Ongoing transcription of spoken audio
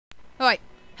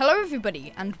Hello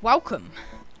everybody and welcome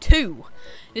to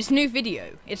this new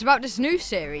video. It's about this new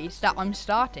series that I'm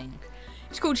starting.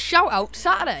 It's called Shoutout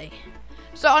Saturday.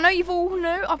 So I know you've all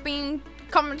know I've been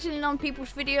commenting on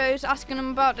people's videos, asking them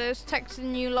about this,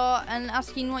 texting you lot and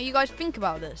asking what you guys think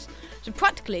about this. So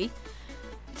practically,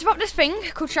 it's about this thing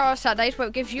called Shoutout Saturdays where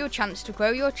it gives you a chance to grow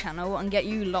your channel and get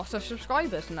you lots of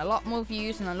subscribers and a lot more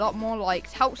views and a lot more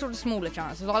likes. Helps all the smaller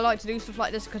channels. I like to do stuff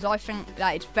like this because I think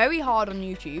that it's very hard on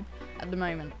YouTube at the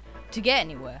moment to get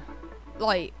anywhere.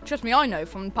 Like, trust me, I know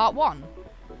from part 1.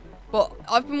 But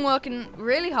I've been working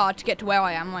really hard to get to where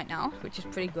I am right now, which is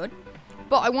pretty good.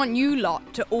 But I want you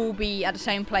lot to all be at the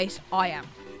same place I am.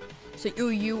 So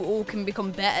you all can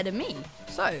become better than me.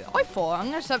 So I thought I'm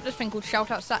going to set up this thing called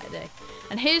Shoutout Saturday.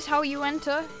 And here's how you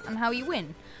enter and how you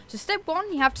win. So step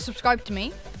 1, you have to subscribe to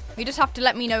me. You just have to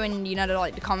let me know in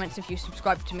the comments if you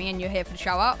subscribe to me and you're here for the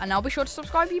shout out, and I'll be sure to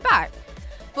subscribe you back.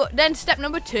 But then step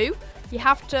number 2, you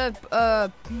have to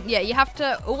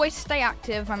always stay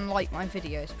active and like my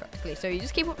videos practically. So you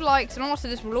just keep up the likes, and also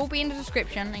this will all be in the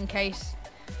description in case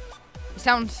the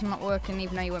sound's not working,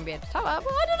 even though you won't be able to tell that,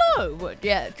 but I don't know. But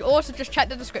yeah, also just check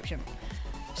the description.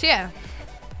 So yeah,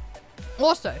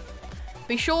 also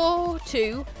be sure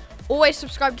to always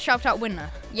subscribe to Shoutout Winner.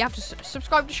 You have to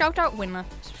subscribe to Shoutout Winner,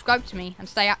 subscribe to me, and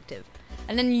stay active.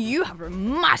 And then you have a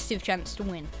massive chance to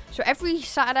win. So every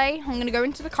Saturday, I'm going to go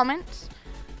into the comments,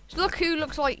 so look who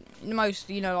looks like the most,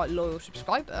 loyal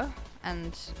subscriber,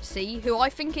 and see who I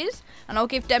think is, and I'll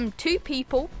give them the two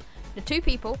people,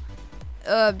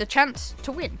 the chance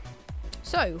to win.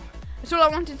 So that's all I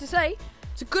wanted to say.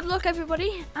 So good luck,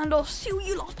 everybody, and I'll see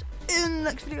you lot in the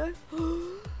next video.